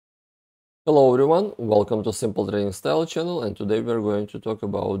Hello everyone, welcome to Simple Trading Style channel, and today we're going to talk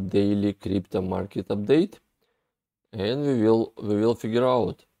about daily crypto market update, and we will figure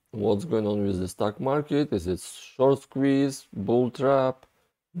out what's going on with the stock market. Is it short squeeze, bull trap,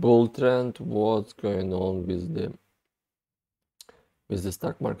 bull trend? What's going on with the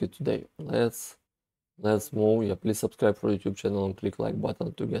stock market today? Let's move. Yeah, please subscribe for YouTube channel and click like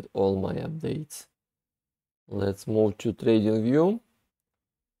button to get all my updates. Let's move to trading view.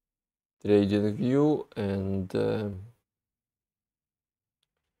 And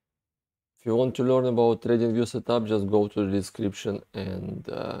if you want to learn about TradingView setup, just go to the description, and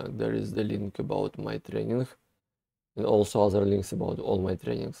there is the link about my training and also other links about all my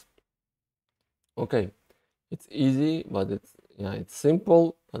trainings. Okay, it's easy, but it's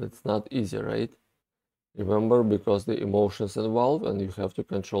simple, but it's not easy, right? Remember, because the emotions involved, and you have to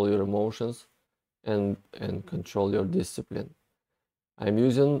control your emotions and control your discipline.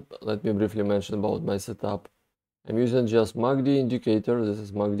 Let me briefly mention about my setup. I'm using just MACD indicator. This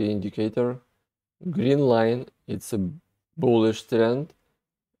is MACD indicator. Green line, it's a bullish trend.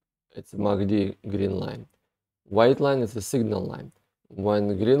 It's a MACD green line. White line is a signal line.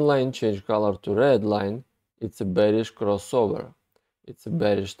 When green line change color to red line, it's a bearish crossover. It's a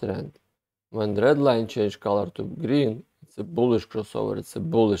bearish trend. When red line change color to green, it's a bullish crossover. It's a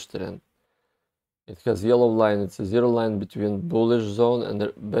bullish trend. It has yellow line. It's a zero line between bullish zone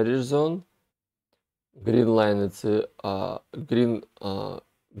and bearish zone. Green line, it's a green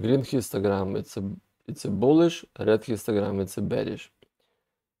histogram. It's a bullish. Red histogram, it's a bearish.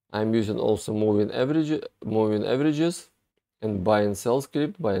 I'm using also moving averages and buy and sell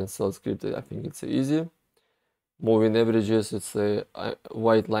script. Buy and sell script, I think it's easy. Moving averages, it's a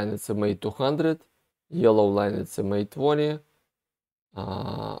white line, it's a May 200. Yellow line, it's a May 20.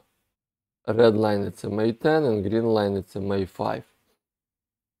 Red line, it's a May 10, and green line, it's a May 5.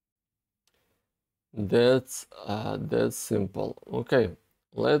 That's simple. Okay,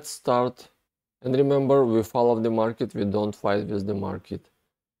 let's start. And remember, we follow the market. We don't fight with the market.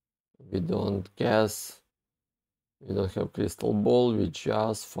 We don't guess. We don't have crystal ball. We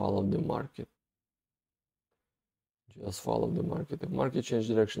just follow the market. Just follow the market. If market change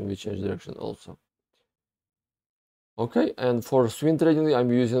direction, we change direction also. Okay, and for swing trading, I'm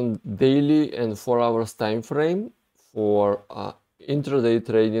using daily and 4 hours time frame. For intraday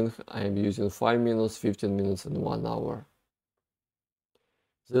trading, I'm using 5 minutes, 15 minutes, and 1 hour.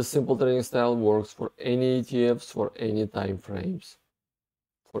 This simple trading style works for any ETFs, for any time frames,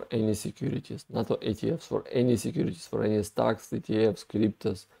 for any securities, not for ETFs, for any securities, for any stocks, ETFs,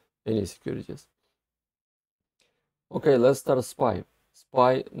 cryptos, any securities. Okay, let's start SPY.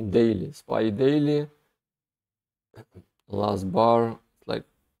 SPY daily. SPY daily. Last bar,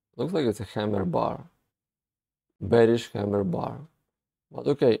 looks like it's a hammer bar. Bearish hammer bar. But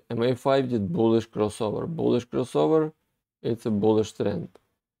okay, MA5 did bullish crossover. Bullish crossover, it's a bullish trend.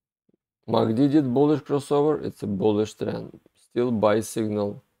 MACD did bullish crossover, it's a bullish trend. Still buy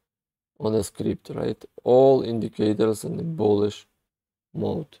signal on a script, right? All indicators in the bullish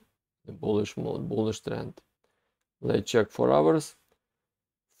mode. The bullish mode, bullish trend. Let's check 4 hours.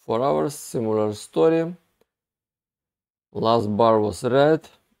 4 hours, similar story. Last bar was red.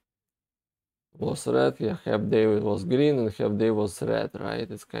 Yeah, half day it was green and half day was red,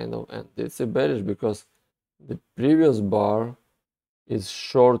 right? It's kind of, and it's a bearish because the previous bar is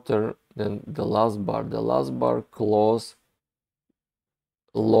shorter than the last bar. The last bar closed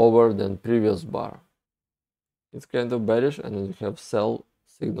lower than previous bar. It's kind of bearish, and then you have sell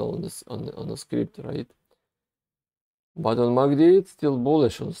signal on this on the script, right? But on MACD it's still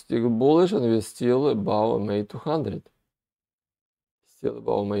bullish, and we're still above MA 200. Still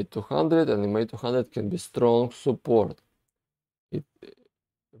above MA 200, and MA 200 can be strong support.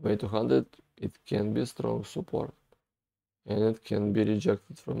 MA 200, it can be strong support, and it can be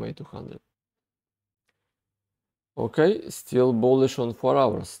rejected from MA 200. Okay, still bullish on 4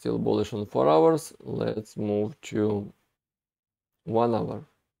 hours. Still bullish on 4 hours. Let's move to 1 hour.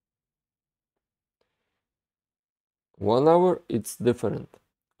 1 hour, it's different.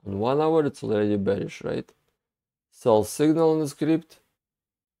 On 1 hour, it's already bearish, right? Sell signal in the script.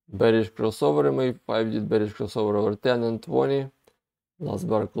 Bearish crossover, MA5 did bearish crossover over 10 and 20. Last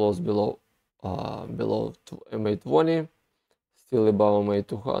bar closed below MA20. Still above MA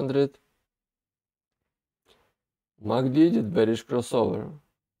 200. MACD did bearish crossover.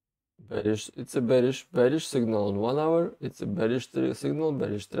 It's a bearish signal on 1 hour. It's a bearish signal,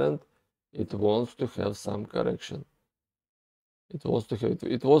 bearish trend. It wants to have some correction.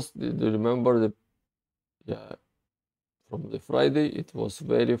 Remember from the Friday, it was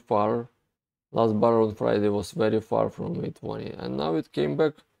very far. Last bar on Friday was very far from MA 20, and now it came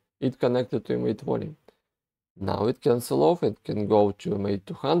back it connected to MA20. Now it cancel off, it can go to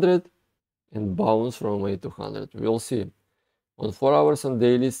MA200 and bounce from MA200. We'll see. On 4 hours and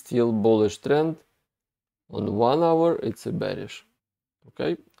daily, still bullish trend. On 1 hour, it's a bearish.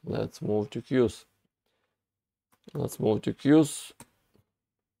 Okay, let's move to Qs. Let's move to Qs.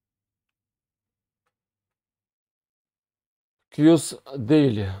 Qs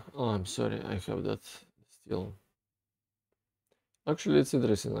daily. Oh, I'm sorry, I have that still. Actually, it's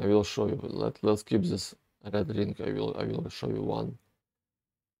interesting. I will show you. Let's keep this red ring. I will show you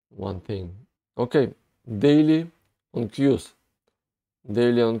one thing. Okay, daily on Qs.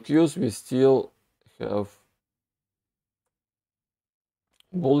 Daily on Qs, we still have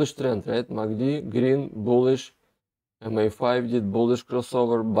bullish trend, right? MACD green bullish. MA5 did bullish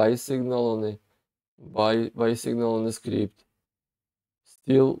crossover, buy signal on the buy signal on the script.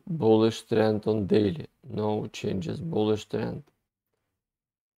 Still bullish trend on daily. No changes. Bullish trend.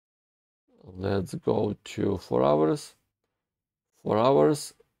 Let's go to 4 hours. 4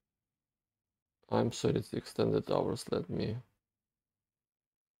 hours. I'm sorry, it's extended hours. Let me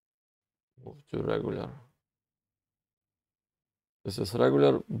move to regular. This is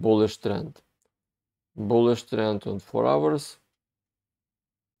regular bullish trend. Bullish trend on 4 hours.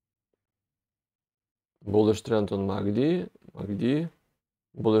 Bullish trend on MACD.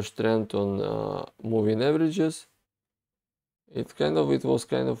 Bullish trend on moving averages. It was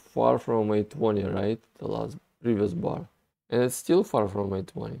kind of far from A20, right? The previous bar, and it's still far from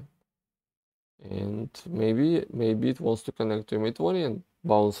A20. And maybe it wants to connect to A20 and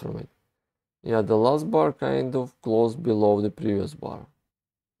bounce from it. Yeah, the last bar kind of closed below the previous bar.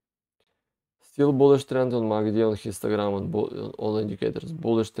 Still bullish trend on MACD, on histogram, on all indicators.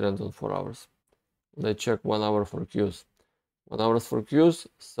 Bullish trend on 4 hours. Let's check 1 hour for Qs. 1 hour for Qs,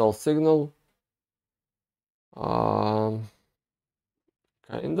 sell signal. Kind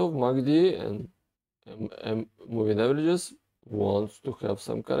of MACD and moving averages wants to have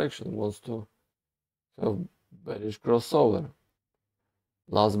some correction, wants to have bearish crossover.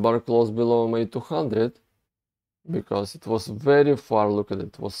 Last bar closed below MA200 because it was very far. Look at it,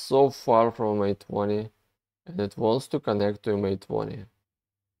 it was so far from MA20, and it wants to connect to MA20. It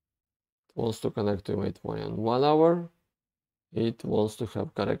wants to connect to MA20 on 1 hour. It wants to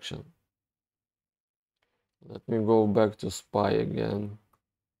have correction. Let me go back to SPY again.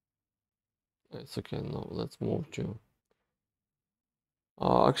 It's okay. No, let's move to.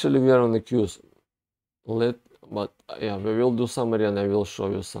 Actually, we are on the Qs. But yeah, we will do summary and I will show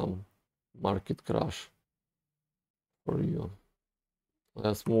you some market crash for you.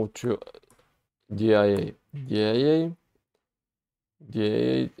 Let's move to DIA. DIA,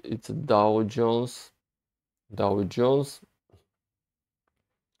 it's Dow Jones. Dow Jones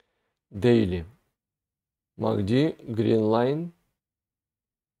daily. MACD green line.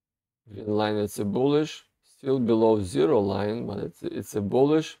 Green line, it's a bullish. Still below zero line, but it's a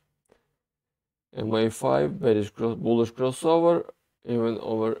bullish. MA5 bullish crossover, even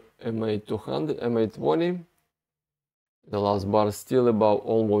over MA200, MA20. The last bar still above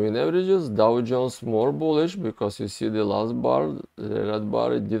all moving averages. Dow Jones more bullish because you see the last bar, the red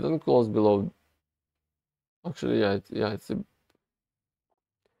bar, it didn't close below. Actually, the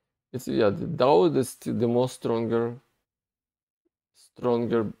Dow is the most stronger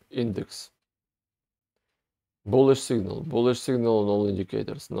index. Bullish signal on all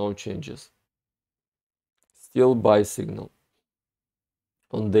indicators, no changes. Still buy signal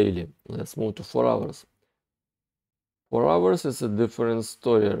on daily. Let's move to 4 hours. 4 hours is a different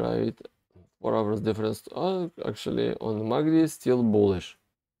story, right? 4 hours difference. Actually, on MACD, still bullish.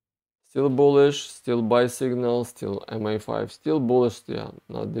 Still bullish, still buy signal, still MA5, still bullish. Yeah,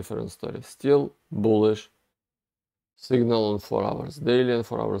 not different story. Still bullish signal on 4 hours. Daily and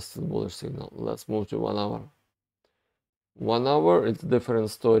 4 hours, still bullish signal. Let's move to 1 hour. 1 hour, it's a different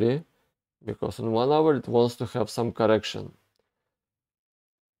story because in 1 hour, it wants to have some correction.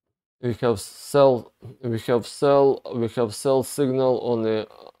 We have sell signal on the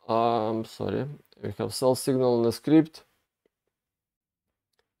we have sell signal on the script.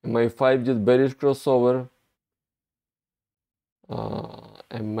 MA5 did bearish crossover.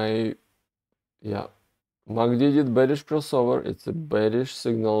 MACD did bearish crossover. It's a bearish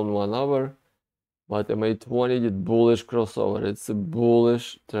signal on 1 hour, but MA20 did bullish crossover. It's a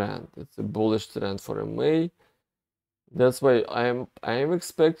bullish trend. It's a bullish trend for MA. That's why I am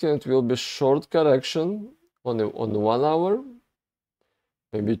expecting it will be short correction on 1 hour.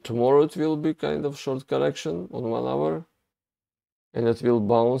 Maybe tomorrow it will be kind of short correction on 1 hour, and it will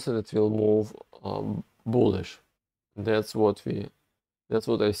bounce and it will move bullish. That's what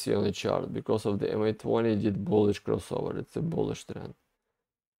I see on the chart because of the MA20 did bullish crossover. It's a bullish trend.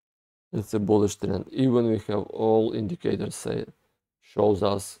 it's a bullish trend. Even we have all indicators say shows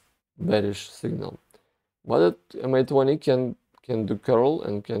us bearish signal. But MA20 can do curl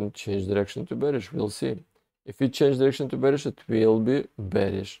and can change direction to bearish. We'll see. If it change direction to bearish, it will be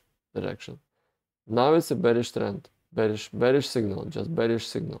bearish direction. Now it's a bearish trend, bearish signal, just bearish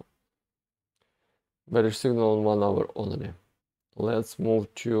signal. Bearish signal on 1 hour only. Let's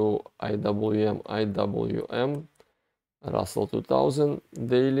move to IWM, Russell 2000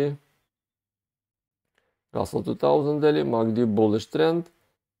 daily. Russell 2000 daily, MACD bullish trend.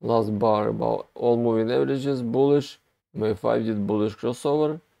 Last bar about all moving averages bullish. MA5 did bullish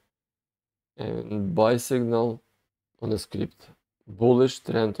crossover. And buy signal on the script. Bullish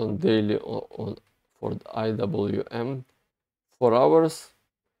trend on daily for the IWM. 4 hours.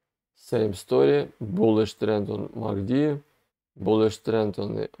 Same story. Bullish trend on MACD. Bullish trend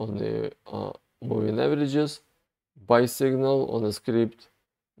on the moving averages. Buy signal on the script.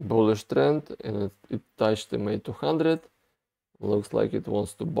 Bullish trend, and it touched the MA200. Looks like it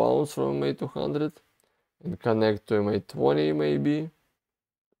wants to bounce from MA200 and connect to MA20 maybe,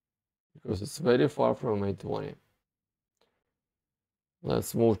 because it's very far from MA20.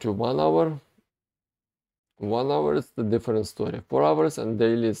 Let's move to 1 hour. 1 hour is the different story. 4 hours and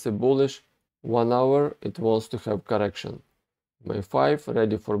daily is a bullish. 1 hour it wants to have correction. MA5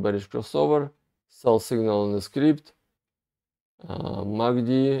 ready for bearish crossover. Sell signal on the script.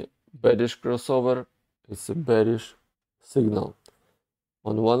 MACD bearish crossover. It's a bearish signal.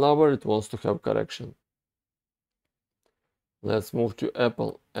 On 1 hour it wants to have correction. Let's move to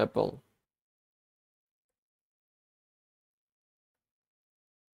Apple.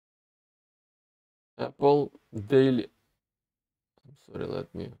 Apple daily. I'm sorry,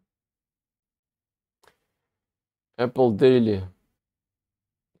 Apple daily.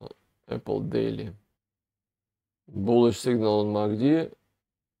 Apple daily. Bullish signal on MACD.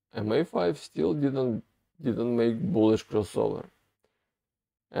 MA5 still didn't make bullish crossover.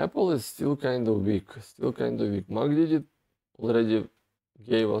 Apple is still kind of weak. MACD did already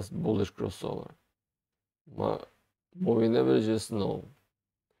gave us bullish crossover. Moving averages, no.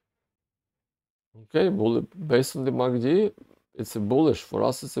 Okay, based on the MACD, it's a bullish. For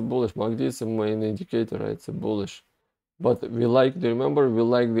us, it's a bullish. MACD is a main indicator, right? It's a bullish. But we like, remember, we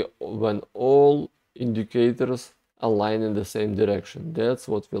like when all indicators align in the same direction. That's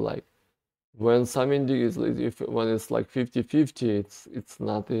what we like. When some indicators, when it's like 50-50, it's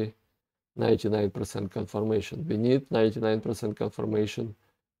not a 99% confirmation. We need 99% confirmation.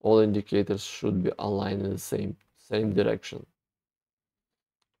 All indicators should be aligned in the same direction.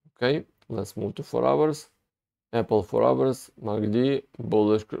 Okay, let's move to 4 hours. Apple 4 hours, MACD,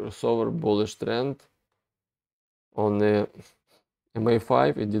 bullish crossover, bullish trend. On the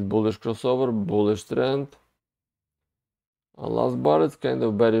MA5, it did bullish crossover, bullish trend. Last bar, it's kind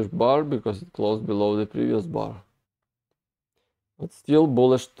of bearish bar because it closed below the previous bar. But still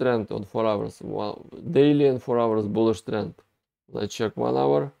bullish trend on 4 hours. Daily and 4 hours bullish trend. Let's check 1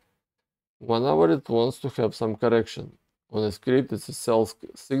 hour. 1 hour it wants to have some correction. On the script it's a sell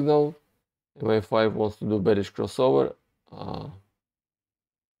signal. MA5 wants to do bearish crossover.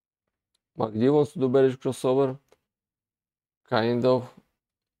 MACD wants to do bearish crossover. Kind of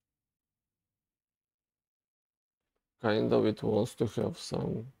it wants to have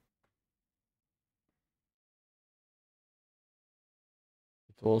some.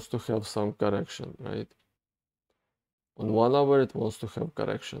 It wants to have some correction, right? On 1 hour it wants to have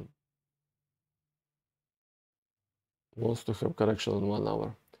correction. It wants to have correction on 1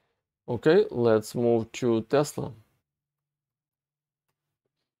 hour. Okay, let's move to Tesla.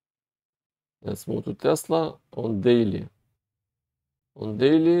 Let's move to Tesla on daily. On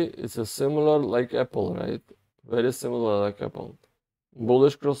daily, it's a similar like Apple, right? Very similar like Apple.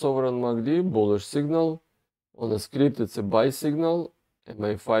 Bullish crossover on MACD, bullish signal. On the script, it's a buy signal.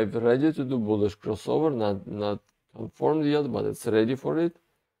 MA5 ready to do bullish crossover, not confirmed yet, but it's ready for it.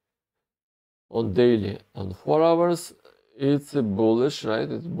 On daily, on 4 hours, it's a bullish, right?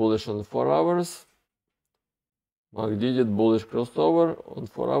 It's bullish on 4 hours. MACD did bullish crossover on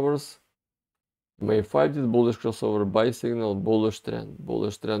 4 hours. MA5 did bullish crossover, buy signal, bullish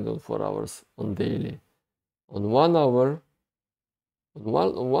trend on 4 hours on daily. On 1 hour,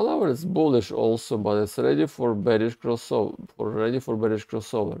 on 1 hour it's bullish also, but it's ready for bearish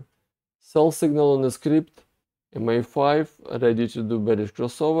crossover. Sell signal on the script, MA5 ready to do bearish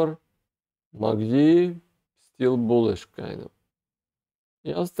crossover. MACD still bullish kind of.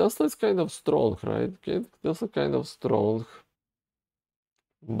 Yes, Tesla is kind of strong, right? Tesla kind of strong.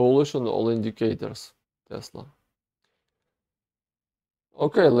 Bullish on all indicators, Tesla.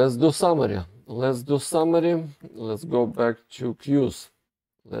 Okay, let's do summary. Let's go back to Qs.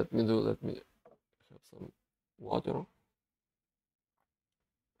 let me have some water.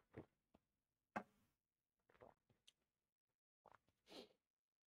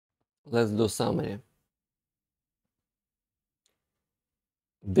 Let's do summary.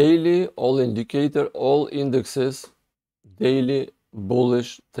 Daily, all indicator, all indexes, daily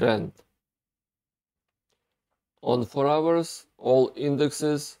bullish trend. On 4 hours, all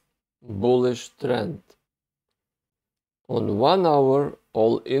indexes, bullish trend. On 1 hour,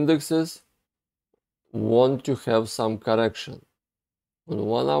 all indexes want to have some correction. On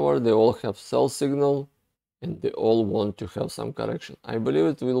 1 hour, they all have sell signal and they all want to have some correction. I believe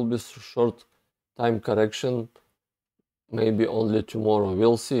it will be short time correction, maybe only tomorrow.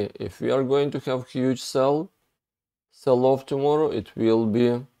 We'll see. If we are going to have huge sell off tomorrow, it will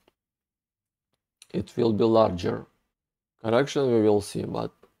be larger correction. We will see.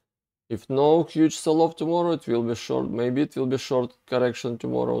 But if no huge sell off tomorrow, it will be short. Maybe it will be short correction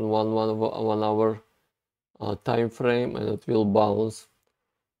tomorrow on one hour time frame, and it will bounce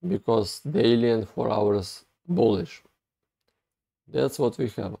because daily and 4 hours bullish. That's what we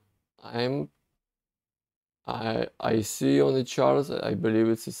have. I see on the charts. I believe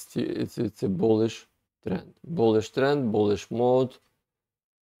it's a bullish trend. Bullish mode.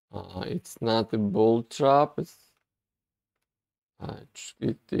 It's not a bull trap.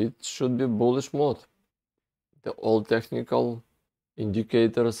 It should be bullish mode. All technical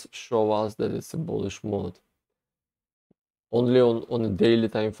indicators show us that it's a bullish mode. Only on a daily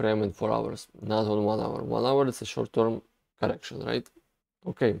time frame and 4 hours, not on 1 hour. 1 hour is a short-term correction, right?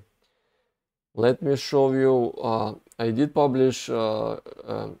 Okay. Let me show you. I did publish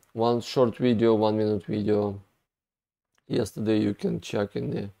one short video, 1 minute video yesterday. You can check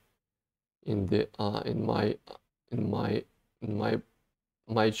in my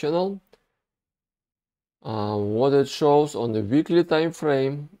channel. What it shows on the weekly time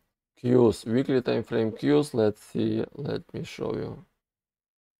frame cues. Let's see. Let me show you.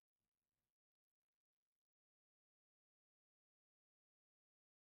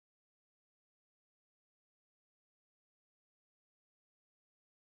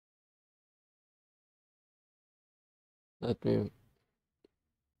 I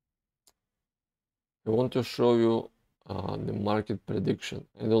want to show you the market prediction.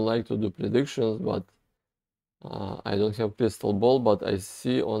 I don't like to do predictions, but I don't have crystal ball, but I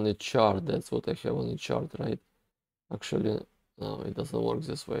see on the chart. That's what I have on the chart, right? Actually, no, it doesn't work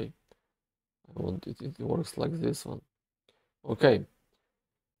this way. It works like this one. Okay,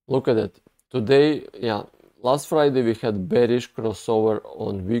 look at it. Today, yeah, last Friday we had bearish crossover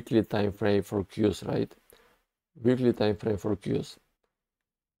on weekly time frame for Qs, right? Weekly time frame for Qs.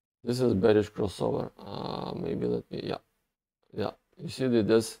 This is bearish crossover. Maybe let me, yeah. You see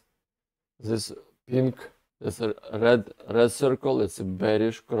this pink, this red circle. It's a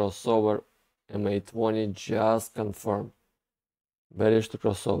bearish crossover. MA20 just confirmed bearish to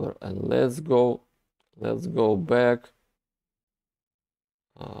crossover. And let's go back.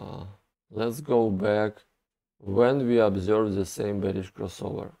 Let's go back when we observe the same bearish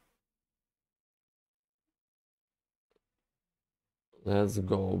crossover. Let's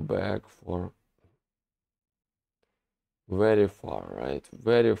go back for very far, right?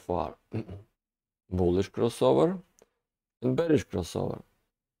 Very far. Bullish crossover and bearish crossover.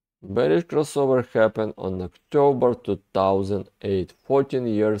 Bearish crossover happened on October 2008. 14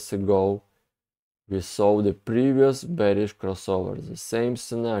 years ago, we saw the previous bearish crossover, the same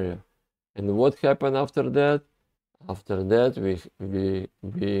scenario. And what happened after that? After that, we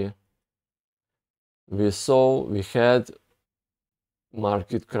had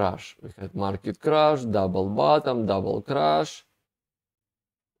market crash. We had market crash, double bottom, double crash.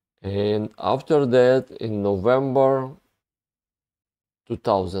 And after that, in November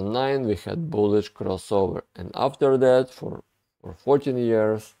 2009, we had bullish crossover. And after that, for 14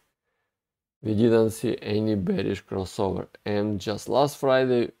 years, we didn't see any bearish crossover. And just last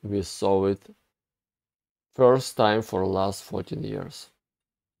Friday, we saw it first time for last 14 years.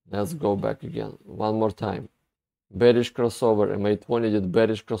 Let's go back again, one more time. Bearish crossover, MA20 did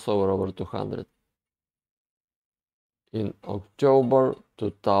bearish crossover over 200 in October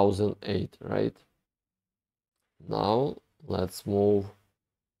 2008, right? Now let's move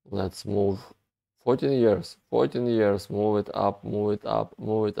 14 years, move it up,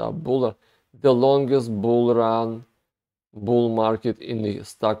 the longest bull market in the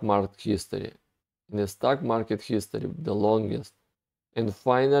stock market history. The longest. And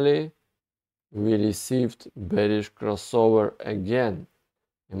finally, we received bearish crossover again.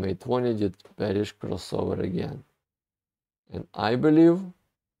 MA20 did bearish crossover again. And I believe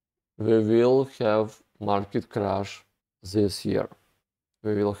we will have market crash this year.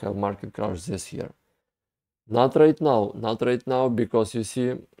 we will have market crash this year. Not right now, because you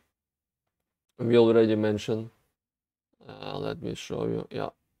see, we already mentioned, let me show you, yeah.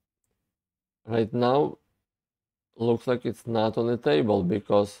 Right now, looks like it's not on the table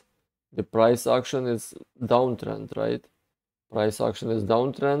because the price action is downtrend, right? Price action is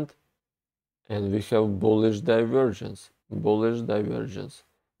downtrend, and we have bullish divergence.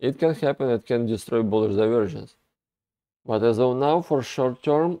 It can happen, it can destroy bullish divergence. But as of now, for short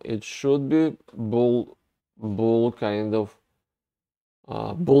term, it should be bull kind of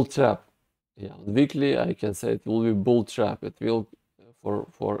bull trap. Yeah, weekly, I can say it will be bull trap. It will,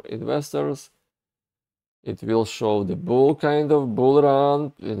 for investors, it will show the bull kind of bull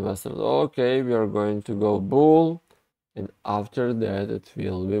run. Investors, okay, we are going to go bull, and after that, it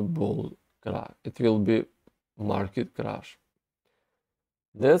will be bull crash. It will be market crash.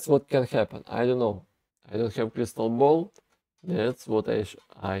 That's what can happen. I don't know. I don't have crystal ball. That's what I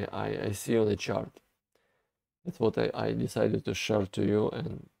see on the chart. That's what I decided to share to you,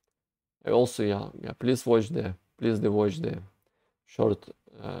 and I also, yeah, please watch the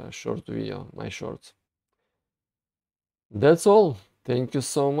short video, my shorts. That's all. Thank you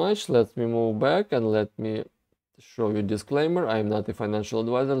so much. Let me move back and let me show you disclaimer. I am not a financial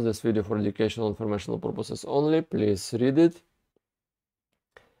advisor. This video for educational and informational purposes only. Please read it.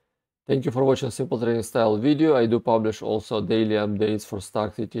 Thank you for watching simple trading style video. I do publish also daily updates for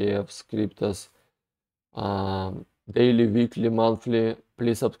stocks, ETFs, cryptos, daily, weekly, monthly.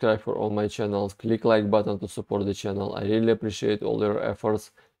 Please subscribe for all my channels. Click like button to support the channel. I really appreciate all your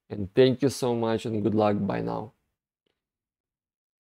efforts, and thank you so much, and good luck. Bye now.